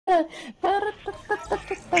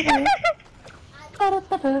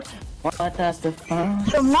What does the fun?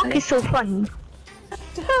 So Mark is so funny.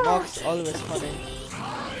 Mark's always funny.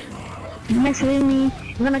 Mess with me,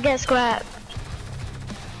 I'm gonna get scrapped.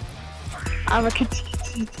 I'm a kitty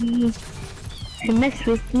kitty. If you mess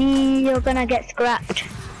with me, you're gonna get scrapped.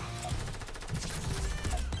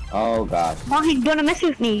 Oh god. Mark, do you wanna mess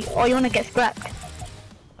with me or you wanna get scrapped?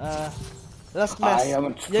 Let's mess. I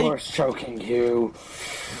am Yeah, for stroking you.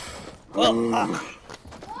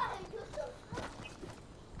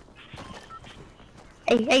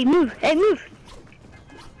 Hey, move! Hey, move!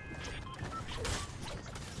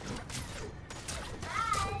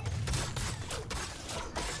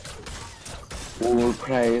 Who will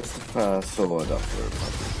praise the first sword of the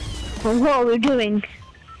Republic? What are we doing?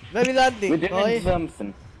 Where we landing, We're doing boy?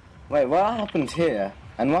 something. Wait, what happened here?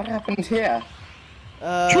 And what happened here?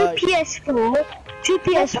 Two PS4,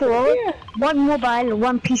 one mobile,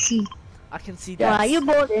 one PC. I can see Yeah. that. Why you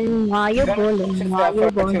balling? Why you balling? Why you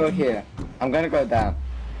Two balling? here. I'm gonna go down.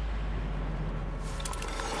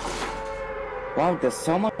 Wow, there's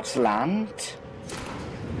so much land.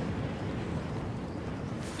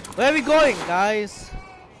 Where are we going, guys?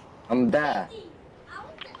 I'm there.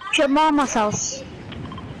 It's your mama's house.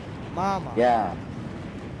 Mama. Yeah.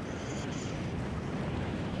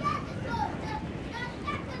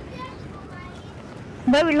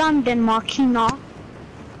 Where we landing, Markina?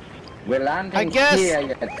 We're landing I guess- here,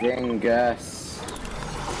 you dingus.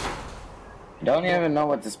 Don't even know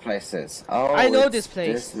what this place is. Oh, I know it's this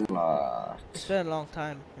place. This lot. It's been a long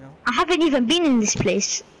time, you know. I haven't even been in this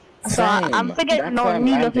place. So Same. I'm forgetting That's why no I'm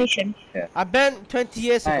new landing. location. I've been 20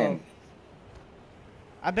 years ago. Same.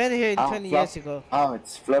 I've been here 20 years ago. Oh,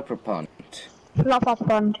 it's Flipper Pond. Flop up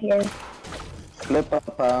pond here. Flipper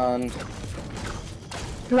Pond.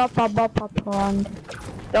 Flop up pond.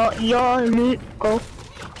 Your loot, go.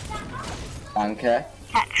 Danke.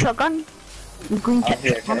 Cat shotgun. Green Oh, cat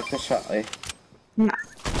here, shotgun. take the shot. Nah.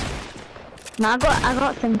 Nah, I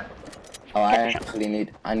got some. Oh, I need fishy.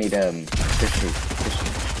 I need to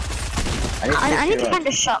rod. find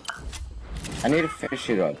a shock. I need a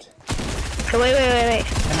fishy rod. So wait.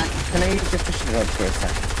 Can I use the fishing rod for a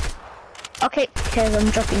second? Okay, because I'm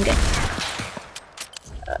dropping it.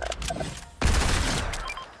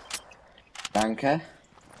 Danke.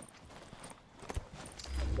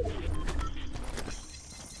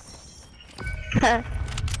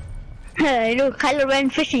 Hey, look, Kylo Ren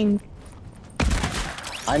fishing.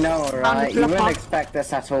 I know, right? You flip wouldn't off. expect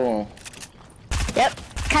this at all. Yep.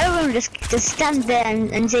 Kylo Ren just stand there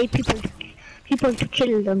and say people to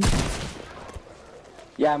kill them.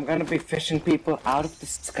 Yeah, I'm gonna be fishing people out of the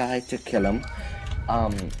sky to kill them.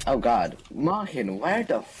 Oh god. Martin, where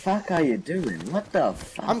the fuck are you doing? What the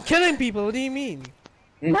fuck? I'm killing people, what do you mean?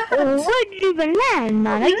 Oh, where did you even land,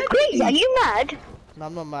 man? Are you crazy? Are you mad? No,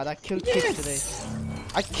 I'm not mad. I killed kids today.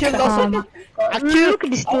 I killed also. I killed. Look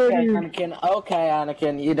at this Okay, dude. Anakin. Okay,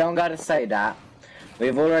 Anakin. You don't gotta say that.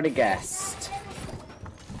 We've already guessed.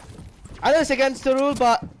 I know it's against the rule,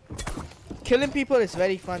 but killing people is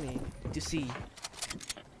very funny to see.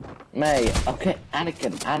 Mate, okay,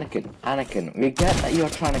 Anakin. We get that you're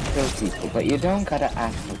trying to kill people, but you don't gotta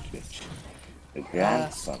act like your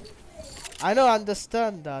grandson. I don't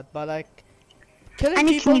understand that, but like killing Anakin,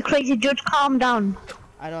 people. you crazy dude, calm down.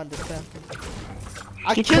 I don't understand.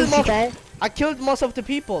 You crazy guy. I killed most of the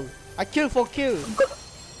people. I killed for kill.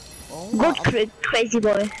 Good crazy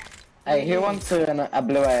boy. Hey, who wants a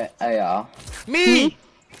blue AR? Me.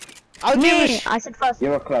 I'll give a Me, I said first. You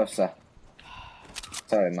were closer.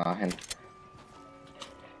 Sorry, Martin.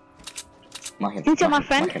 Think you're my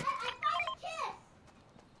friend? Martin.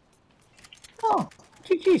 Oh,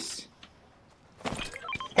 GG's.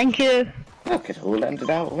 Thank you. Look, it all ended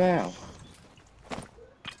out well.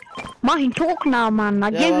 Martin, talk now, man. I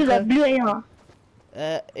Yeah, gave you that okay. blue AR.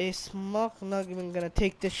 Is Mark not even gonna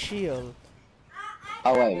take the shield?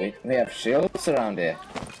 Oh wait, we have shields around here.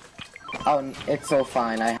 Oh, it's all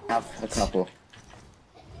fine. I have a couple.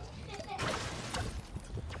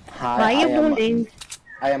 Hi, Why are you bullying?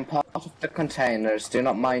 I am part of the containers. Do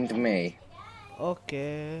not mind me.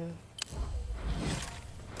 Okay.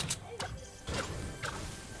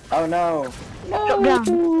 Oh no! Drop down.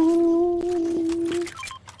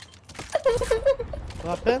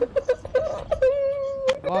 What happened?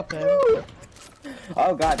 What happened?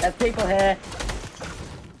 Oh god, there's people here.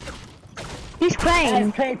 He's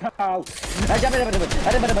crying. There's people.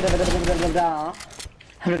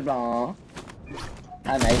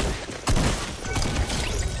 Hi mate.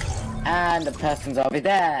 And the person's over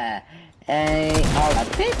there. Hey,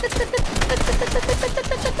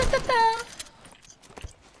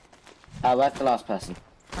 oh, where's the last person?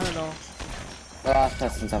 I don't know. The last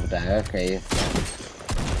person's over there, okay.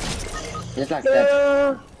 Just like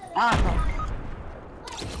that. Ah!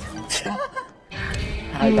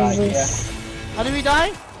 I died here. Jesus. How did we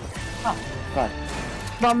die? Oh, God.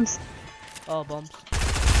 Bombs. Oh, bombs.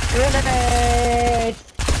 Grenade!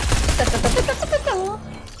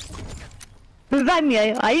 Revive me,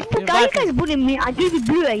 are you guys bullying me? I do the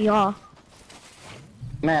blue AR.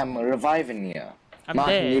 Ma'am, we're reviving you. I'm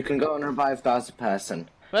Martin, dead. you can go and revive the other person.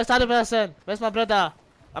 Where's the other person? Where's my brother?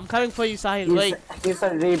 I'm coming for you, Sahil. Wait. He's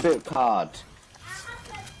a reboot card.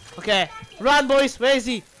 Okay. Run, boys. Where is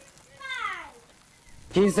he?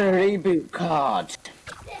 He's a reboot card.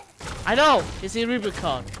 I know. It's a reboot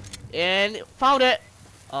card. And found it.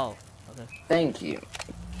 Oh. Okay. Thank you.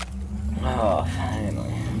 Oh, finally.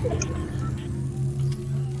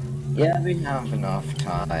 Yeah, we have enough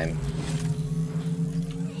time.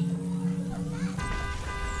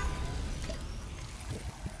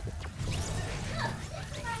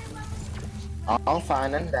 All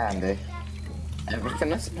fine and dandy.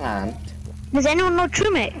 Everything is planned. Does anyone know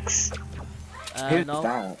Trumix? Who's No.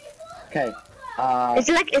 that? Okay.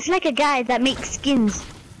 It's like a guy that makes skins.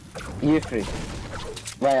 You three.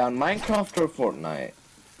 Wait, on Minecraft or Fortnite?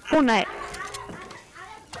 Fortnite.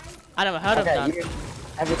 I never heard of Okay, that. you,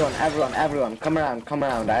 everyone, come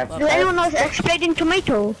around. Does anyone know Exploding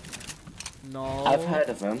Tomato? No. I've heard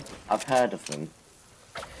of him.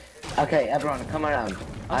 Okay, everyone, come around.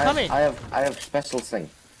 I'm coming. I have special thing.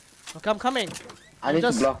 Okay, I'm coming. I need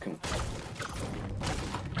Just- to block him.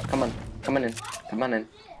 Come on in.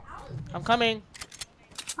 I'm coming.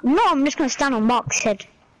 No, I'm just gonna stand on Mark's head.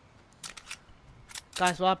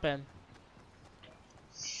 Guys, what happened?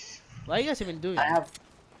 What are you guys even doing?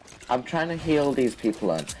 I'm trying to heal these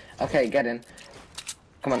people on. Okay, get in.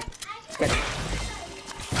 Come on, get in.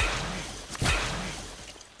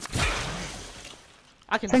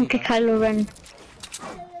 I can Thank see you, that. Kylo Ren.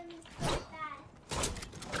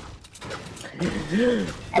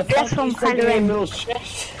 A bless from Kylo Ren. Little shit.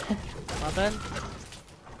 What happened?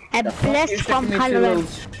 A bless from Kylo Ren.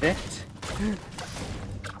 Shit.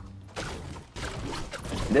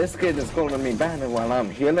 This kid is calling me back while I'm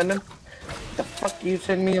healing him. The fuck you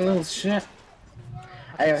send me a little shit?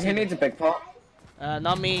 Hey, he needs a big pot.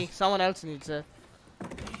 Not me. Someone else needs it.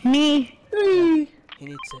 Me. He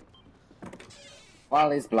needs it.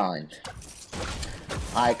 While he's blind.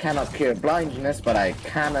 I cannot cure blindness, but I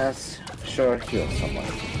can sure heal someone.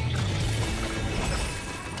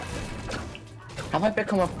 Have I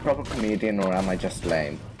become a proper comedian or am I just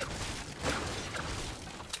lame?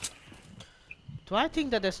 Do I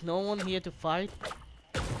think that there's no one here to fight?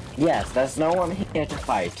 Yes, there's no one here to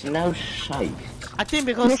fight. No shite. I think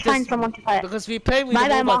because Let's find someone to fight. because we playing with Bye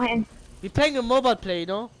bye, the mobile. Martin. We playing a mobile play, you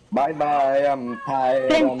know? Bye bye, umpire,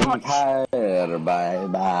 Flint umpire, bye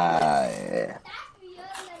bye.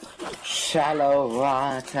 Shallow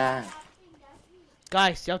water.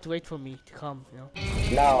 Guys, you have to wait for me to come, you know?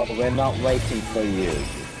 No, we're not waiting for you.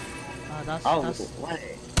 That's Oh, that's wait.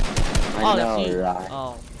 oh, I that's know, you. right?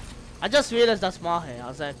 Oh. I just realized that's Mahe. I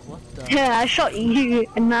was like, what the? Yeah, I shot you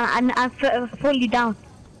and I fall you down.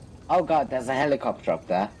 Oh god, there's a helicopter up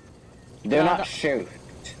there. Do Yeah, not that- shoot.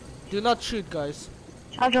 Do not shoot, guys.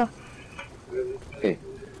 Charger. Okay.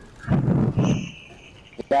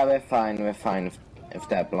 Yeah, we're fine if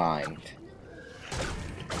they're blind.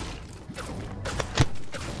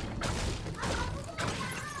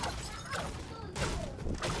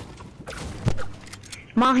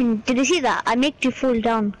 Martin, did you see that? I made you fall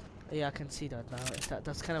down. Yeah, I can see that now.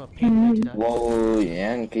 That's kind of a pain to do that. Whoa,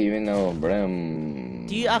 Yankee, you know, brim.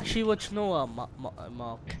 Do you actually watch Noah,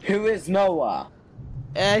 Mark? Who is Noah?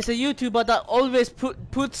 It's a YouTuber that always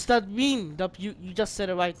puts that meme that you just said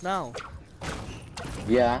it right now.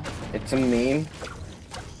 Yeah, it's a meme.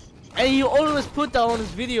 And you always put that on his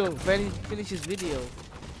video when he finishes video.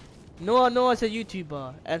 Noah's a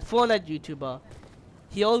YouTuber and Fortnite YouTuber.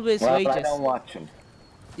 He always Well, I rages. don't watch him.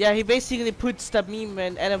 Yeah, he basically puts the meme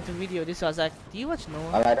and end of the video. This was like, do you watch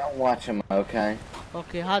Noah? Well, I don't watch him, okay?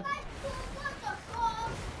 Okay, how?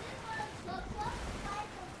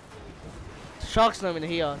 Shark's not in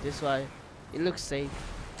here. This way, it looks safe.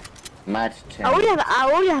 Match 10. I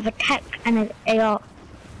only have a tech and an AR.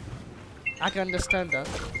 I can understand that.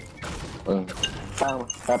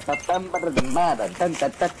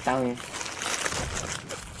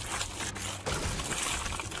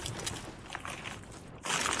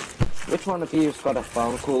 Which one of you's got a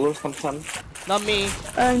phone call or something? Not me.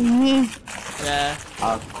 Me. Yeah.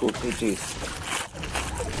 Ah, cool, GG's.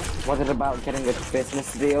 Was it about getting a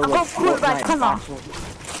business deal I got with called by Fortnite Connor. Fashion?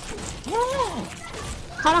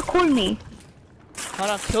 Connor called me. Can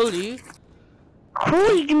I kill you?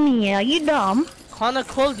 called me. Are you dumb? Connor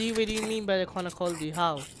called you? What do you mean by the Connor called you?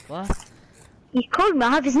 How? What? He called me. I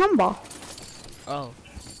have his number. Oh.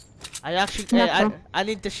 I actually, Nothing. I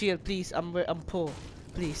need the shield, please. I'm poor,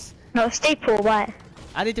 please. No, stay poor. Why?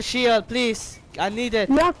 I need the shield, please. I need it.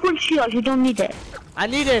 You have full shield. You don't need it. I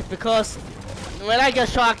need it because when I get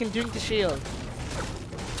shot, I can drink the shield.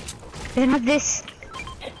 Then have this.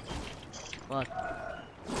 What?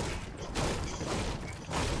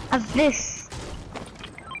 Have this.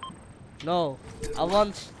 No, I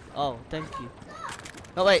want. Oh, thank you.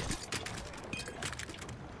 No, wait.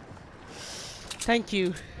 Thank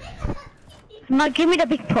you. Now give me the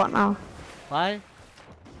big pot now. Why?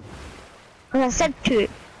 Because I said to.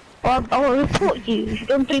 Or I'll report you if you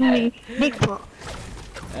don't give me big pot.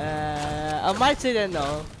 I might say that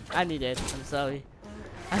no. I need it. I'm sorry.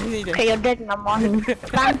 I need it. Okay, you're dead in the morning.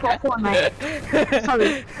 Ban for Fortnite.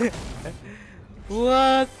 Sorry.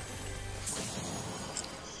 What?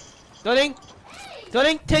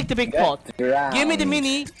 Darling, take the big pot. Give me the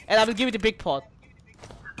mini, and I will give you the big pot.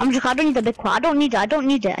 I'm joking. I don't need the big pot. I don't need it. I don't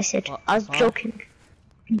need it. I said. I was joking.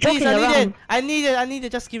 Please, Joking I need around. it. I need it. I need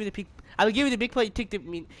it. Just give me the big. I will give you the big pot. You take the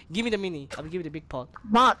mini. Give me the mini. I will give you the big pot.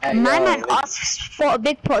 Mark, Hey, my yo, man asks for a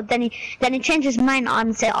big pot, then he changes his mind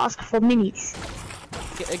and say ask for minis.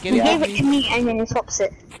 Get He it, gave give it to me. me and then he swaps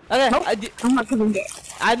it. Okay, Nope, I'm not giving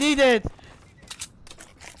it. I need it.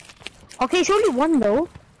 Okay, it's only one though.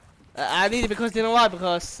 I need it because you know why?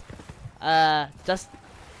 Because just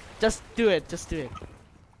do it. Just do it.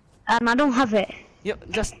 I don't have it. You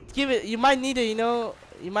just give it. You might need it. You know.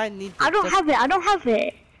 You might need it. I don't have it. I don't have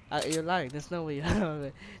it. You're lying. There's no way you have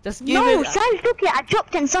it. Just give No, it. Sahil took it. I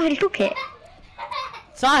dropped it and Sahil took it.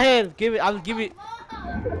 Sahil, give it. I'll give it.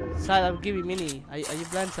 Sahil, I'll give you mini. Are you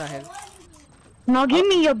blind, Sahil? No, give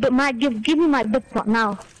me your give me my big pot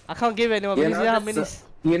now. I can't give it anymore because you have minis.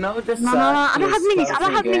 You know the No, I don't have minis. I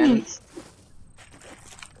don't have minis.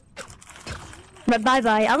 But bye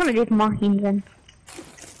bye. I'm gonna leave Mahim then.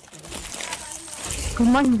 Cause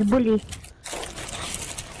Mahim's a bully.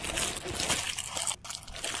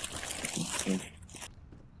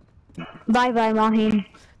 Bye bye Mahim.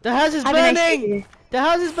 The house is Have a nice burning. day. The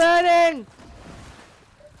house is burning.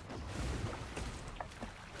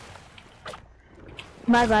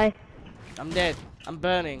 Bye bye. I'm dead. I'm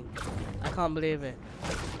burning. I can't believe it.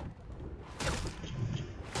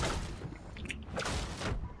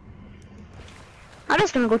 I'm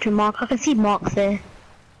just gonna go to Mark. I can see Mark there.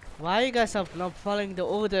 Why you guys are not following the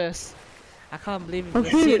orders? I can't believe it.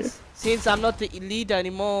 Okay. Since I'm not the leader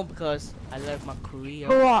anymore because I left my career.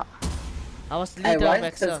 For what? I was the Hey, leader why of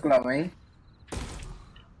is this Excel. glowing?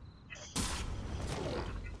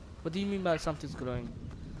 What do you mean by something's glowing?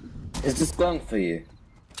 Is this glowing for you?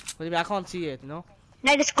 What do you mean? I can't see it, no?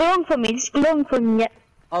 No, it's glowing for me. It's glowing for me. Yeah.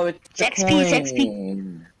 Oh, it's It's a XP, it's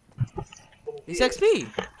coin. It's XP.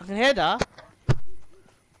 I can hear that.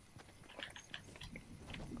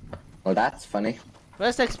 Oh, that's funny.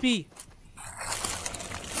 Where's the XP?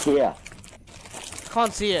 Here.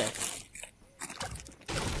 Can't see it.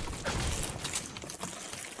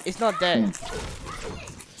 It's not there.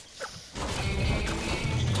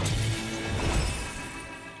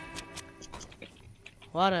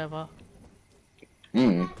 Whatever.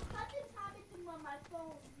 Hmm.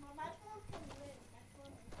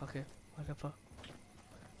 Okay, whatever.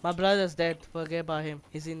 My brother's dead. Forget about him.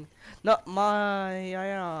 He's in. Not my.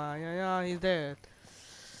 Yeah. He's dead.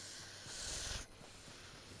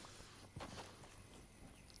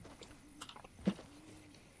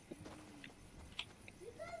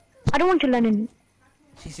 I don't want to learn in.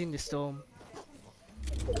 He's in the storm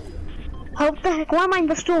How the heck? Why am I in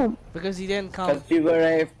the storm? because he didn't come. But you were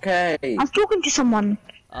AFK. I'm talking to someone.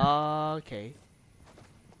 Okay.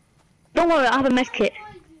 Don't worry, I have a med kit.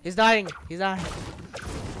 He's dying. He's dying.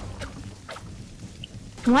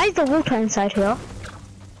 Why is the water inside here?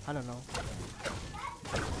 I don't know.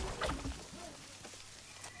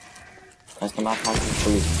 Has the map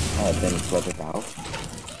fully been flooded out?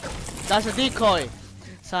 That's a decoy.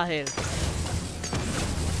 Sahil.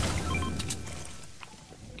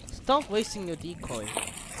 Stop wasting your decoy.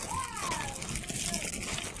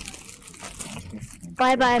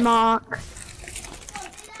 Bye bye, Mark.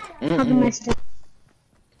 Have a nice day.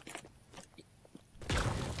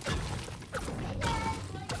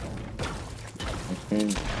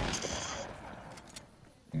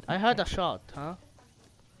 I heard a shot, huh?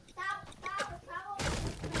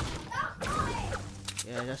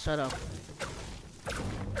 Yeah, just shut up.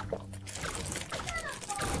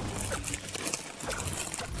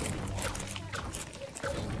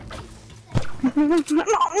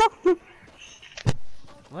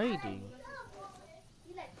 What are you doing?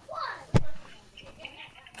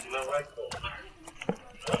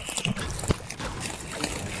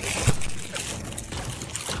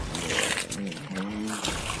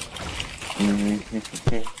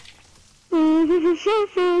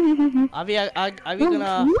 Are we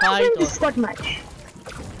gonna fight the or? squad match?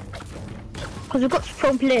 Because we've got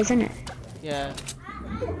strong players, isn't it? Yeah.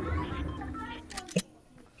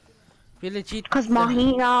 We legit. Because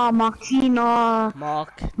Mahina, Martina,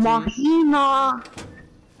 Mark. Mahina,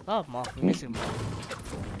 Oh, Mark. We miss him.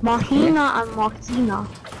 Mahina and Martina.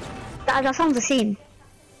 That sounds the same.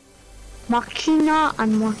 Markina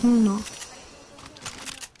and Mahina.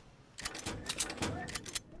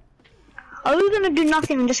 Are we gonna do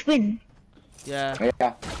nothing and just win? Yeah.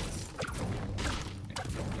 Yeah.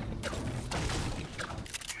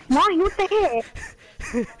 Mahi, what the heck?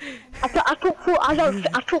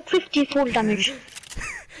 I took 50 fall damage.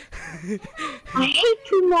 I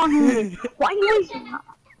hate you, Mahi. Why are you always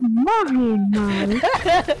Mahi, man?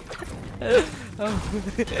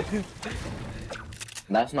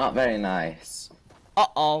 That's not very nice.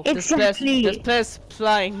 Uh-oh. Exactly. This player's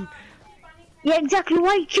flying. Yeah, exactly. Why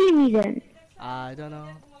are you killing me then? I don't know.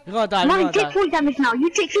 We're gonna die. Mahi, We're take gonna die. fall damage now. You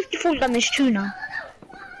take 50 fall damage too now.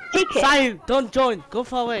 Take it. Sahil, don't join. Go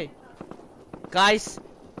far away. Guys,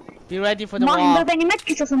 be ready for the Mahi, do you war. have any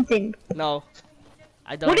medkits or something? No,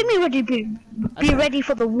 I don't. What do you mean ready? Be ready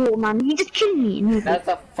for the war, man. You just kill me. There's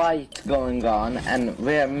a fight going on, and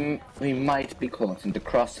we might be caught in the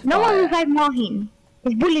crossfire. No one revive Mahin.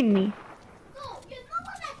 He's bullying me.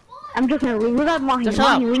 I'm joking. We revive Mahin. Just shut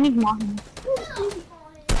up. Mahin, we need Mahin.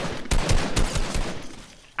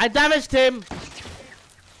 I damaged him.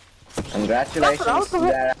 Congratulations,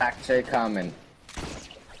 they're actually coming.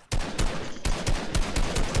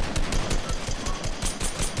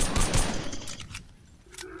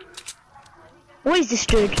 Where is this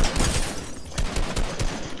dude?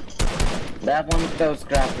 They have one of those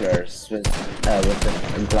grapplers with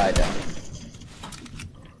the glider.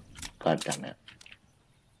 God damn it.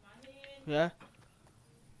 Yeah.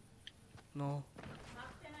 No.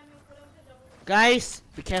 Guys,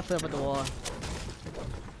 be careful about the wall.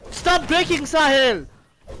 Stop breaking, Sahil!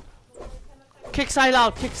 Kick Sahil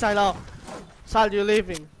out, kick Sahil out. Sahil, you're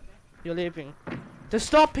leaving. You're leaving. Just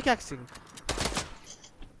stop pickaxing.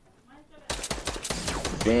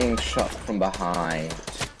 Being shot from behind.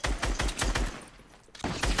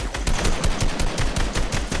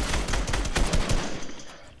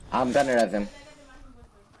 I'm gonna res him.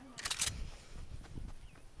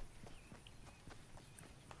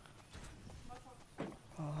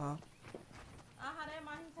 Uh-huh.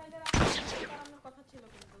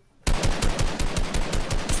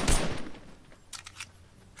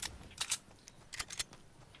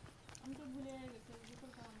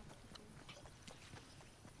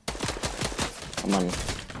 Come on.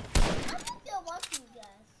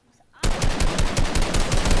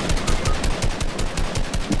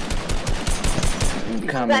 I'm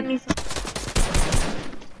coming. Let me.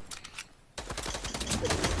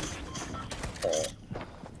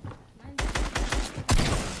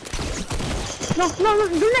 No,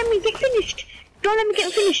 don't let me get finished. Don't let me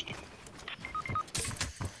get finished.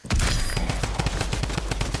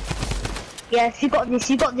 Yes, you got this,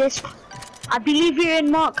 you got this. I believe you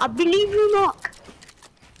in Mark, I believe you, Mark.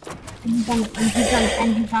 And he's done it, and he's done it,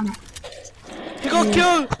 and he's done it. He got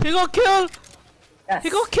killed! He got killed! Yes. He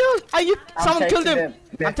got killed! Are you? Someone killed taking him!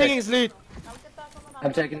 the I'm taking his loot.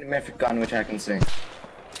 I'm taking the mythic gun, which I can see.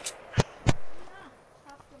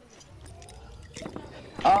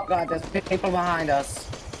 Oh god, there's people behind us.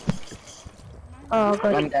 Oh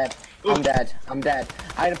god. I'm dead. I'm dead. I'm dead.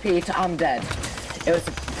 I repeat, I'm dead. It was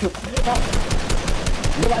a...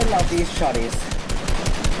 Do I love these shotties?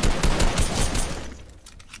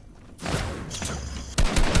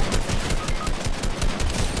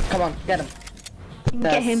 Come on, get him.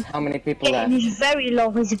 Get him. How many people Get him. left? He's very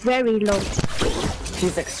low, he's very low.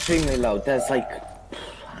 He's extremely low. There's like...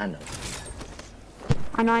 I know.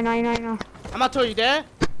 I know. I'm gonna throw you there.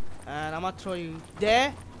 And I'm gonna throw you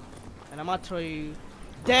there. And I'm gonna throw you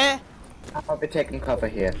there. I'll be taking cover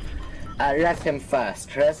here. Res him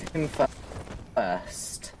first. Res him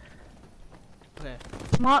first. There.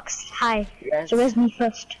 Mark's high, Yes. so where's me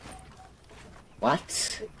first?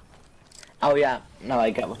 What? Oh yeah. No, I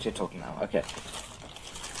get what you're talking about. Okay.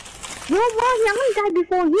 No, Mark, I died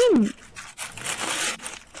before him.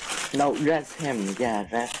 No, res him. Yeah,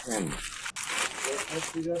 res him.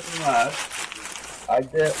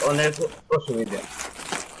 আজকে অনেক অসুবিধা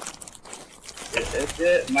এতে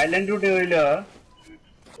Mile End রুটে হইল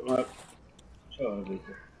তোমার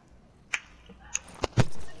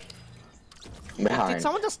Did Behind.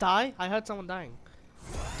 someone just die? I heard someone dying.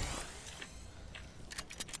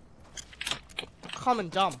 come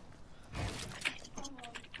and jump.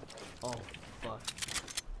 Oh, fuck.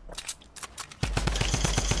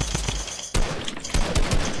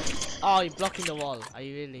 Oh, you're blocking the wall. Are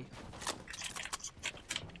you really?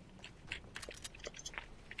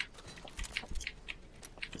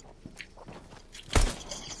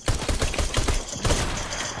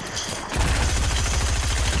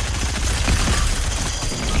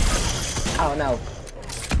 Oh no.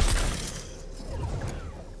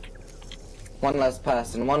 One last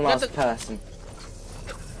person, one last person.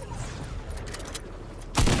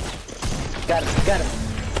 Got him, got him.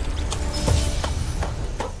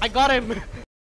 I got him.